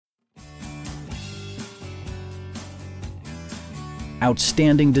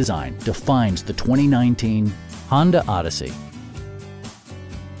outstanding design defines the 2019 Honda Odyssey.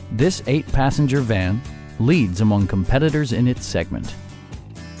 This 8-passenger van leads among competitors in its segment.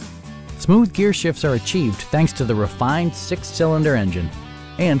 Smooth gear shifts are achieved thanks to the refined 6-cylinder engine,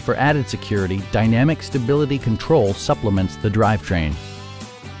 and for added security, dynamic stability control supplements the drivetrain.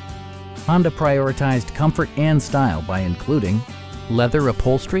 Honda prioritized comfort and style by including leather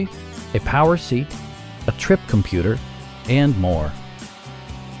upholstery, a power seat, a trip computer, and more.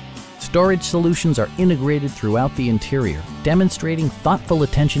 Storage solutions are integrated throughout the interior, demonstrating thoughtful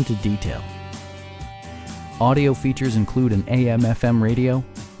attention to detail. Audio features include an AM/FM radio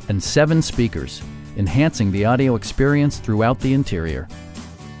and 7 speakers, enhancing the audio experience throughout the interior.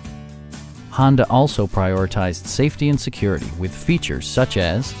 Honda also prioritized safety and security with features such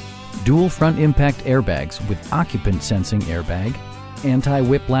as dual front impact airbags with occupant sensing airbag,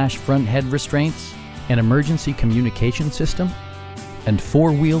 anti-whiplash front head restraints, an emergency communication system, and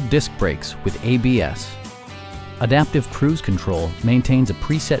 4-wheel disc brakes with ABS. Adaptive Cruise Control maintains a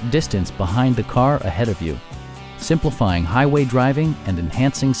preset distance behind the car ahead of you, simplifying highway driving and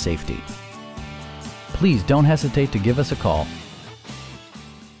enhancing safety. Please don't hesitate to give us a call.